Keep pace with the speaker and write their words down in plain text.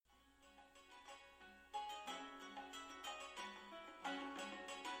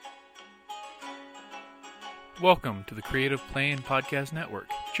Welcome to the Creative Playing Podcast Network.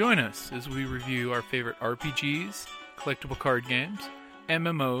 Join us as we review our favorite RPGs, collectible card games,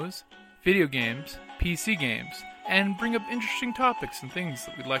 MMOs, video games, PC games, and bring up interesting topics and things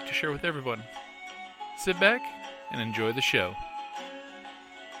that we'd like to share with everyone. Sit back and enjoy the show.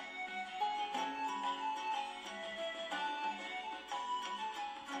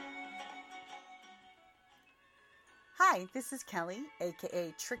 Hi, this is Kelly,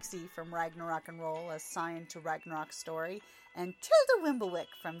 aka Trixie from Ragnarok and Roll, a Scion to Ragnarok story, and Tilda Wimblewick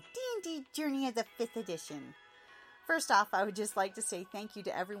from D&D Journey of the 5th Edition. First off, I would just like to say thank you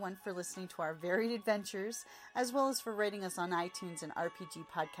to everyone for listening to our varied adventures, as well as for rating us on iTunes and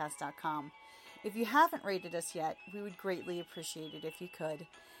RPGpodcast.com. If you haven't rated us yet, we would greatly appreciate it if you could.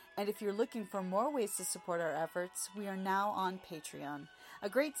 And if you're looking for more ways to support our efforts, we are now on Patreon, a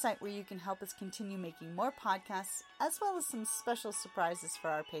great site where you can help us continue making more podcasts, as well as some special surprises for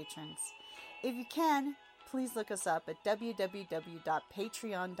our patrons. If you can, please look us up at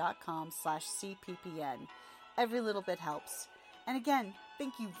www.patreon.com/cppn. Every little bit helps. And again,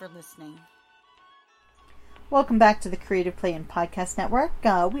 thank you for listening. Welcome back to the Creative Playing Podcast Network.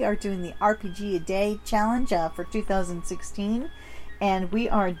 We are doing the RPG a Day Challenge for 2016, and we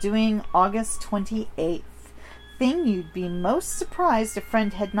are doing August 28th. Thing you'd be most surprised a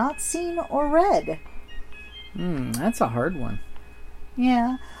friend had not seen or read. That's a hard one.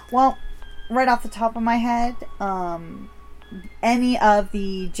 Yeah. Well, right off the top of my head, any of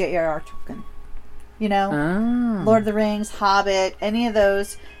the J.R.R. Tolkien. You know? Lord of the Rings, Hobbit, any of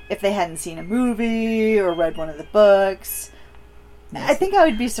those. If they hadn't seen a movie or read one of the books. I think I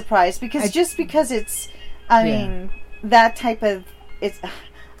would be surprised because it's, I mean, that type of, I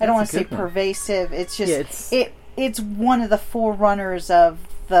don't want to say pervasive. It's just, it's one of the forerunners of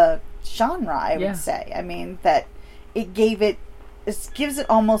the genre, I would say. I mean, that it gives it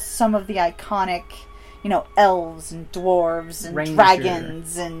almost some of the iconic, elves and dwarves and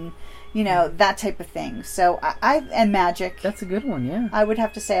dragons and, that type of thing. So, and magic. That's a good one, yeah. I would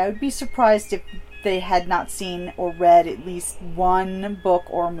have to say, I would be surprised if they had not seen or read at least one book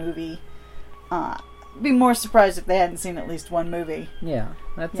or movie. Be more surprised if they hadn't seen at least one movie. Yeah,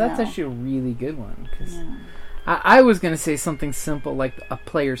 that's actually a really good one. Cause I was going to say something simple like a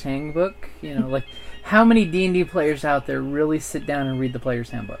player's handbook. Like how many D&D players out there really sit down and read the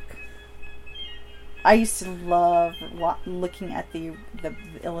player's handbook? I used to love looking at the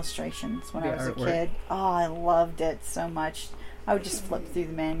illustrations when I was a kid. Oh, I loved it so much. I would just flip through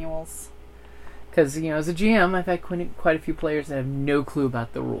the manuals. Because, as a GM, I've had quite a few players that have no clue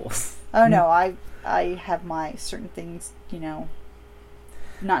about the rules. Oh, no, I have my certain things,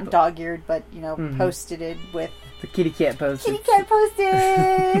 not dog-eared, but, posted with... The kitty cat posted. Kitty cat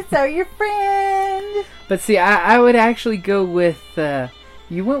posted! So your friend! But see, I would actually go with...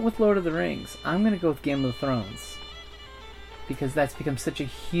 you went with Lord of the Rings. I'm going to go with Game of Thrones. Because that's become such a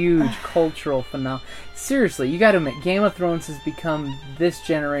huge cultural phenomenon. Seriously, you got to admit, Game of Thrones has become this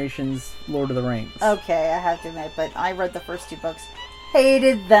generation's Lord of the Rings. Okay, I have to admit, but I read the first 2 books.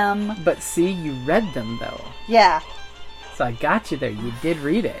 Hated them. But see, you read them, though. Yeah. So I got you there. You did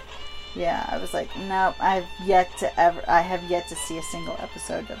read it. Yeah, I was like, nope, I have yet to see a single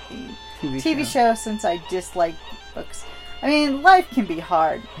episode of the TV show since I dislike books. I mean, life can be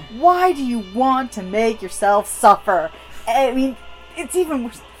hard. Why do you want to make yourself suffer? I mean, it's even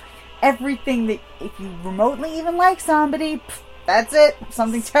worse. Everything that, if you remotely even like somebody, that's it.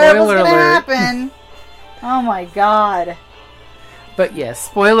 Something terrible's going to happen. Oh my god. But yes,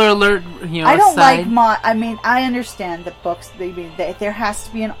 spoiler alert, I don't like I understand that books, there has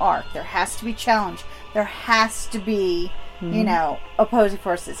to be an arc. There has to be challenge. There has to be, opposing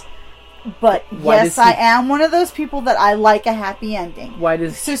forces. But yes, I am one of those people that I like a happy ending.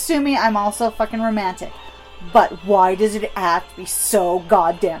 So sue me, I'm also fucking romantic. But why does it have to be so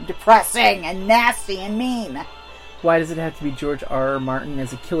goddamn depressing and nasty and mean? Why does it have to be George R.R. Martin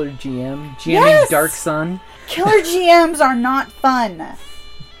as a killer GM? GMing Dark Sun? Killer GMs are not fun.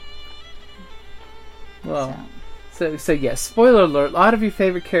 Well, so yes, spoiler alert, a lot of your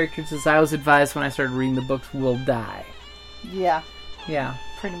favorite characters, as I was advised when I started reading the books, will die. Yeah. Yeah.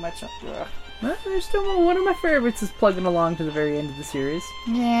 Pretty much. Well, there's still one of my favorites is plugging along to the very end of the series.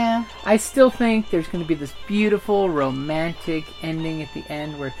 Yeah. I still think there's going to be this beautiful, romantic ending at the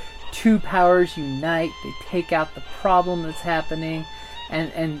end where 2 powers unite, they take out the problem that's happening,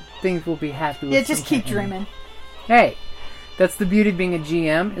 and things will be happy with just keep dreaming. Hey, that's the beauty of being a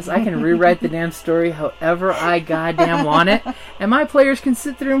GM, is I can rewrite the damn story however I goddamn want it, and my players can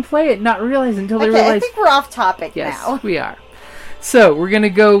sit there and play it, not realize until they realize... I think we're off topic now. Yes, we are. So, we're going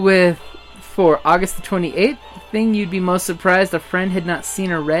to go with, for August the 28th, thing you'd be most surprised a friend had not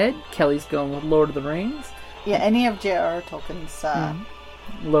seen or read. Kelly's going with Lord of the Rings. Yeah, any of J.R.R. Tolkien's,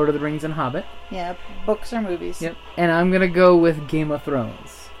 Lord of the Rings and Hobbit. yeah, books or movies. Yep. And I'm going to go with Game of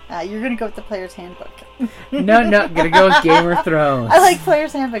Thrones. You're going to go with the Player's Handbook. No, going to go with Game of Thrones. I like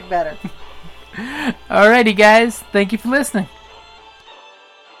Player's Handbook better. Alrighty, guys. Thank you for listening.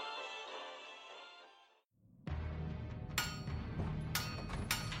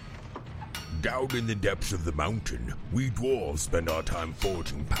 Down in the depths of the mountain, we dwarves spend our time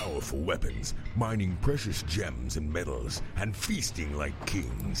forging powerful weapons, mining precious gems and metals, and feasting like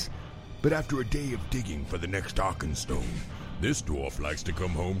kings. But after a day of digging for the next Arkenstone, this dwarf likes to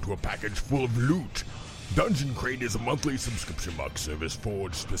come home to a package full of loot. Dungeon Crate is a monthly subscription box service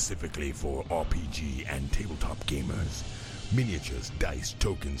forged specifically for RPG and tabletop gamers. Miniatures, dice,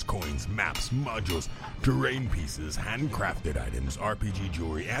 tokens, coins, maps, modules, terrain pieces, handcrafted items, RPG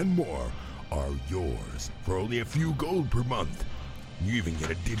jewelry, and more are yours for only a few gold per month. You even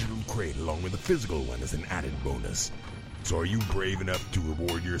get a digital crate along with a physical one as an added bonus. So are you brave enough to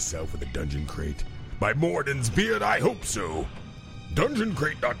reward yourself with a Dungeon Crate? By Morden's beard, I hope so.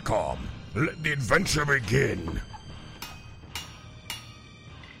 DungeonCrate.com. Let the adventure begin.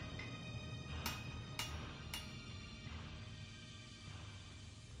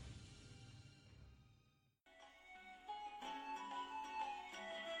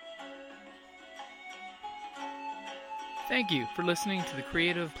 Thank you for listening to the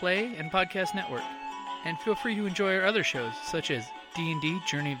Creative Play and Podcast Network. And feel free to enjoy our other shows, such as D&D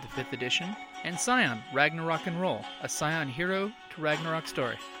Journey of the 5th Edition and Scion Ragnarok and Roll, a Scion Hero to Ragnarok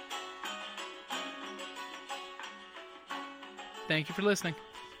story. Thank you for listening.